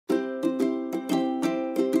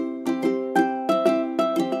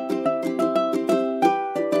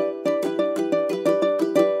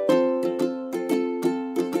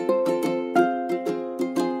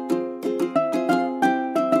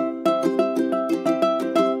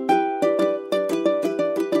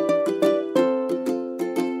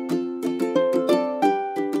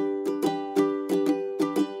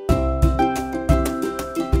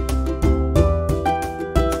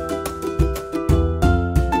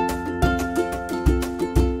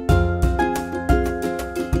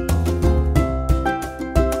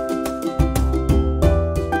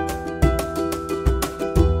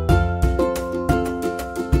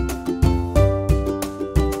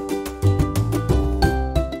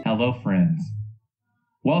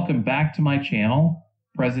Welcome back to my channel,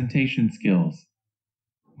 Presentation Skills.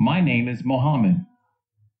 My name is Mohammed.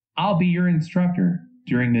 I'll be your instructor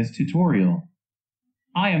during this tutorial.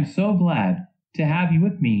 I am so glad to have you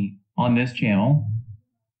with me on this channel.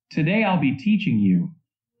 Today I'll be teaching you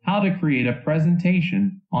how to create a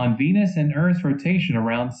presentation on Venus and Earth's rotation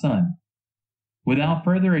around Sun. Without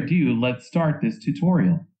further ado, let's start this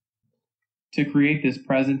tutorial. To create this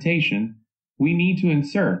presentation, we need to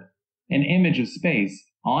insert an image of space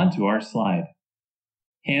onto our slide.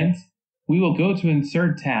 Hence, we will go to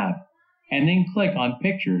Insert tab and then click on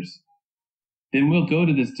Pictures. Then we'll go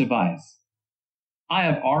to this device. I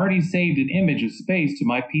have already saved an image of space to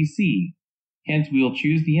my PC, hence we'll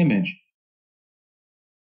choose the image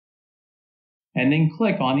and then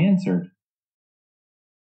click on Insert.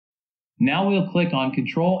 Now we'll click on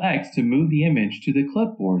Ctrl-X to move the image to the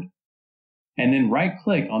clipboard, and then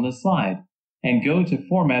right-click on the slide and go to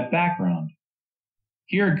Format Background.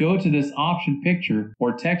 Here, go to this option Picture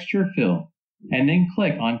or Texture Fill, and then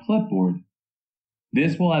click on Clipboard.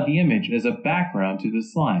 This will add the image as a background to the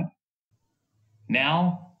slide.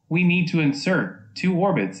 Now, we need to insert two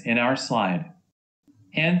orbits in our slide.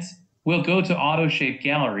 Hence, we'll go to Auto Shape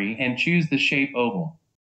Gallery and choose the shape oval.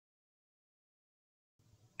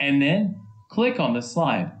 And then, click on the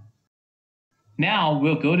slide. Now,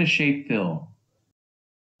 we'll go to Shape Fill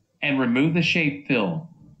and remove the Shape Fill.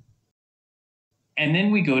 And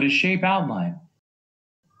then we go to Shape Outline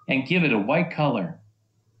and give it a white color.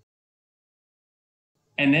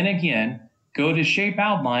 And then again, go to Shape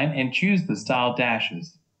Outline and choose the Style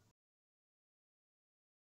Dashes.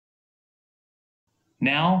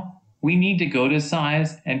 Now, we need to go to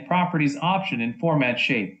Size and Properties option in Format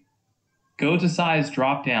Shape. Go to Size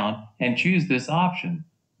drop-down and choose this option,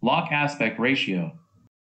 Lock Aspect Ratio.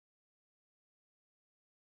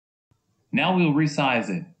 Now we'll resize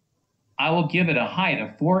it. I will give it a height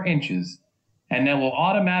of 4 inches, and that will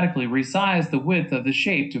automatically resize the width of the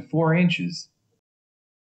shape to 4 inches.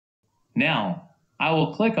 Now, I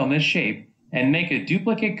will click on this shape and make a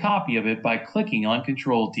duplicate copy of it by clicking on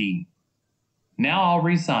Ctrl-D. Now I'll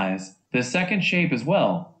resize the second shape as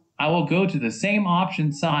well. I will go to the same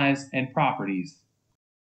option, Size and Properties.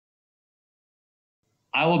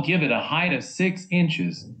 I will give it a height of 6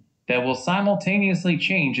 inches that will simultaneously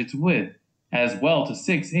change its width as well to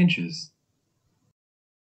 6 inches.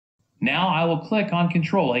 Now I will click on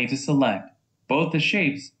Ctrl-A to select both the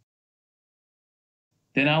shapes.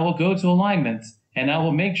 Then I will go to Alignments and I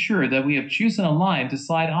will make sure that we have chosen Align to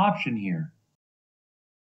Slide option here.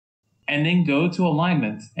 And then go to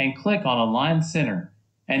Alignments and click on Align Center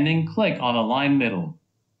and then click on Align Middle.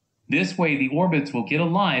 This way the orbits will get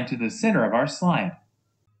aligned to the center of our slide.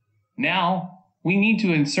 Now, we need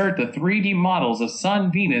to insert the 3D models of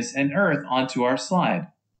Sun, Venus, and Earth onto our slide.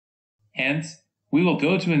 Hence, we will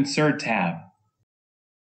go to Insert tab.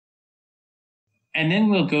 And then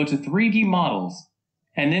we'll go to 3D Models,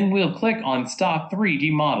 and then we'll click on Stock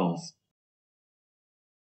 3D Models.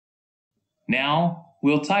 Now,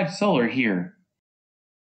 we'll type Solar here,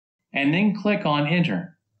 and then click on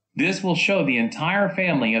Enter. This will show the entire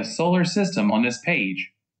family of solar system on this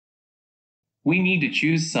page. We need to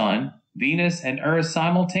choose Sun, Venus, and Earth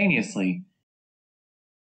simultaneously,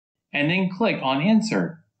 and then click on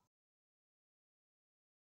Insert.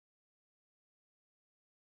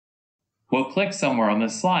 We'll click somewhere on the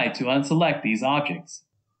slide to unselect these objects.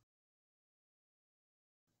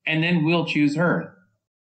 And then we'll choose Earth.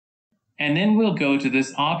 And then we'll go to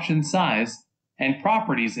this option Size and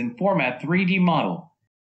Properties in Format 3D Model.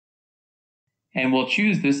 And we'll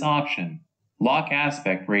choose this option, Lock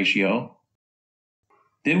Aspect Ratio.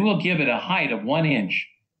 Then we'll give it a height of 1 inch,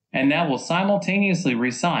 and that will simultaneously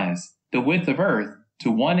resize the width of Earth to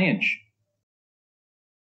 1 inch.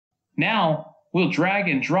 Now, we'll drag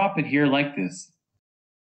and drop it here like this.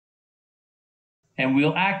 And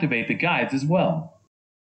we'll activate the guides as well.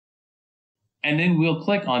 And then we'll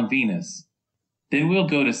click on Venus. Then we'll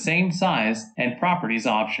go to Same Size and Properties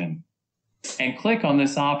option, and click on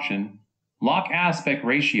this option, Lock Aspect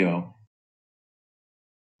Ratio,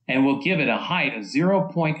 and we'll give it a height of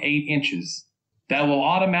 0.8 inches. That will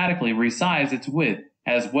automatically resize its width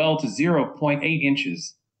as well to 0.8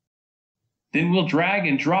 inches. Then we'll drag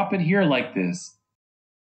and drop it here like this.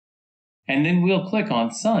 And then we'll click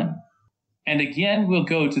on Sun. And again, we'll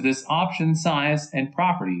go to this option Size and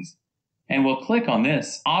Properties, and we'll click on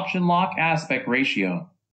this option Lock Aspect Ratio.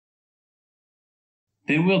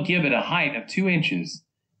 Then we'll give it a height of 2 inches,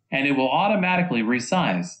 and it will automatically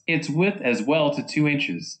resize its width as well to 2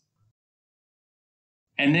 inches.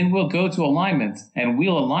 And then we'll go to Alignments and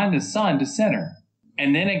we'll align the Sun to center.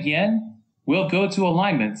 And then again, We'll go to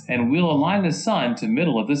alignments and we'll align the sun to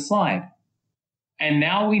middle of the slide. And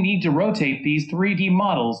now we need to rotate these 3D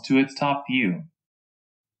models to its top view.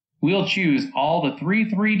 We'll choose all the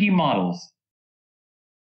 3D models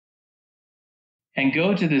and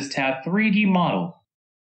go to this tab 3D model.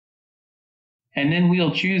 And then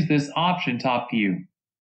we'll choose this option top view.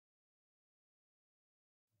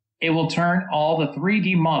 It will turn all the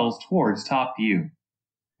 3D models towards top view.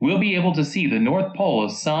 We'll be able to see the North Pole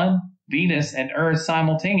of Sun, Venus, and Earth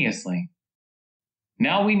simultaneously.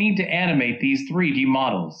 Now we need to animate these 3D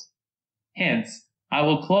models. Hence, I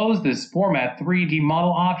will close this Format 3D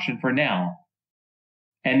Model option for now.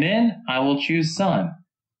 And then I will choose Sun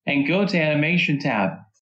and go to Animation tab.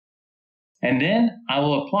 And then I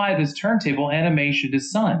will apply this turntable animation to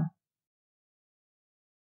Sun.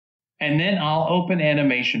 And then I'll open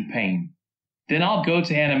Animation pane. Then I'll go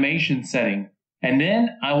to Animation setting, and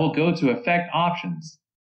then I will go to Effect options.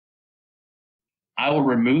 I will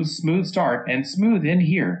remove Smooth Start and Smooth End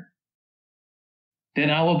here. Then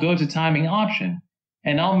I will go to Timing option,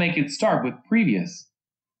 and I'll make it start with previous.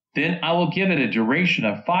 Then I will give it a duration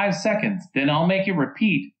of 5 seconds, then I'll make it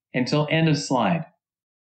repeat until end of slide.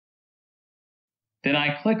 Then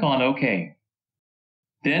I click on OK.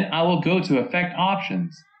 Then I will go to Effect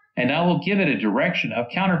options, and I will give it a direction of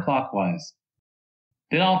counterclockwise.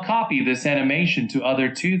 Then I'll copy this animation to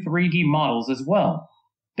other 2 3D models as well.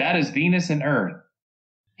 That is Venus and Earth.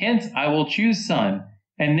 Hence, I will choose Sun,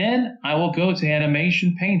 and then I will go to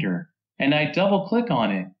Animation Painter, and I double click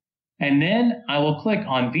on it, and then I will click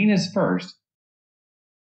on Venus first,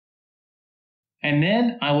 and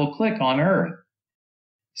then I will click on Earth.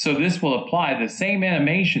 So this will apply the same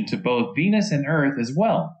animation to both Venus and Earth as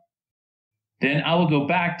well. Then I will go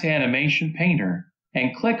back to Animation Painter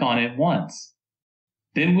and click on it once.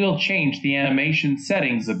 Then we'll change the animation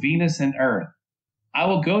settings of Venus and Earth. I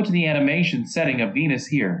will go to the animation setting of Venus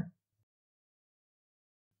here.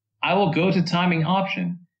 I will go to Timing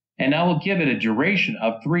option, and I will give it a duration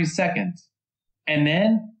of 3 seconds. And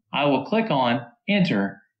then I will click on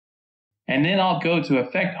Enter, and then I'll go to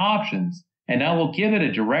Effect options, and I will give it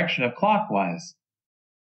a direction of clockwise.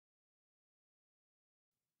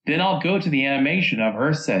 Then I'll go to the animation of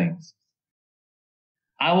Earth settings.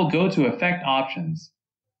 I will go to Effect options.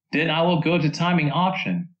 Then I will go to Timing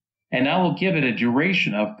option, and I will give it a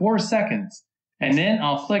duration of 4 seconds, and then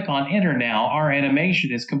I'll click on Enter. Now our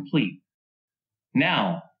animation is complete.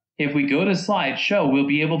 Now, if we go to Slide Show, we'll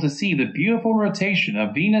be able to see the beautiful rotation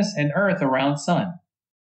of Venus and Earth around Sun.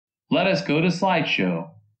 Let us go to Slideshow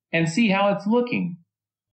and see how it's looking.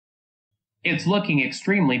 It's looking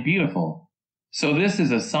extremely beautiful. So this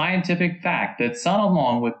is a scientific fact that Sun,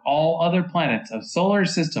 along with all other planets of solar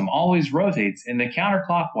system, always rotates in the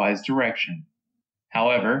counterclockwise direction.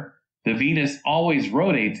 However, the Venus always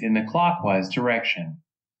rotates in the clockwise direction.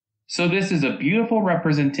 So this is a beautiful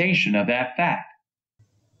representation of that fact.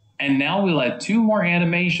 And now we'll add 2 more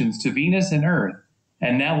animations to Venus and Earth,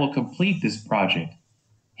 and that will complete this project.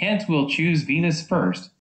 Hence, we'll choose Venus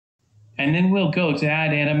first, and then we'll go to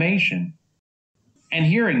Add Animation. And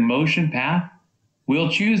here in Motion Path, we'll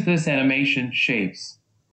choose this animation Shapes.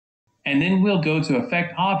 And then we'll go to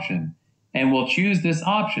Effect option, and we'll choose this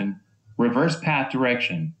option, Reverse Path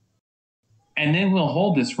Direction. And then we'll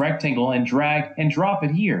hold this rectangle and drag and drop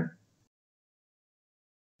it here.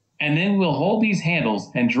 And then we'll hold these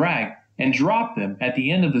handles and drag and drop them at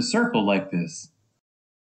the end of the circle like this.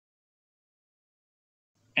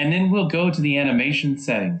 And then we'll go to the animation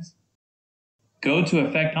settings. Go to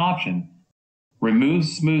Effect option, remove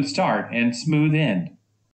Smooth Start and Smooth End.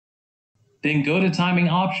 Then go to Timing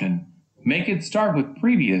option, make it start with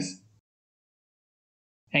previous,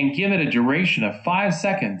 and give it a duration of 5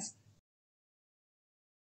 seconds,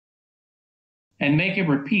 and make it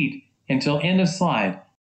repeat until end of slide,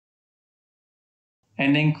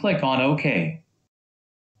 and then click on OK.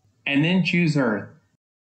 And then choose Earth,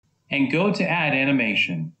 and go to Add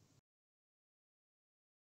Animation.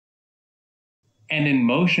 And in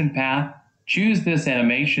Motion Path, choose this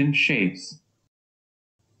animation Shapes.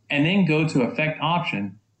 And then go to Effect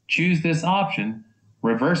option, choose this option,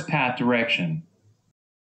 Reverse Path Direction.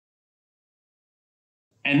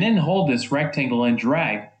 And then hold this rectangle and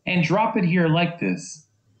drag and drop it here like this.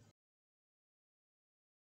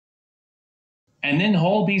 And then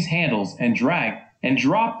hold these handles and drag and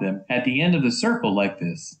drop them at the end of the circle like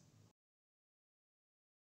this.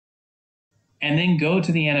 And then go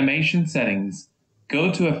to the animation settings,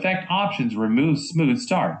 go to Effect options, remove Smooth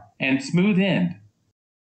Start and Smooth End.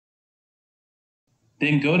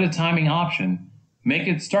 Then go to Timing option, make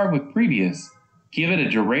it start with previous, give it a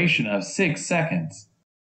duration of 6 seconds.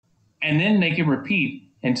 And then make it repeat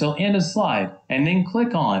until end of slide and then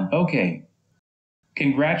click on OK.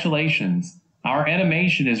 Congratulations, our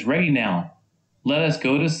animation is ready now. Let us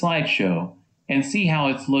go to slideshow and see how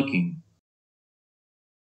it's looking.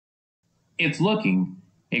 It's looking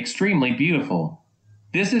extremely beautiful.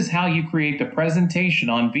 This is how you create the presentation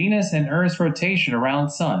on Venus and Earth's rotation around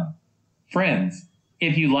Sun. Friends,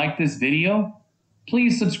 if you like this video,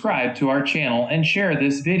 please subscribe to our channel and share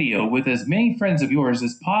this video with as many friends of yours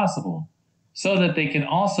as possible so that they can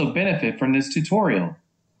also benefit from this tutorial.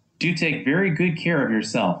 Do take very good care of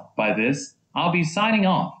yourself. By this, I'll be signing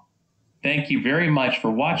off. Thank you very much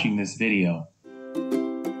for watching this video.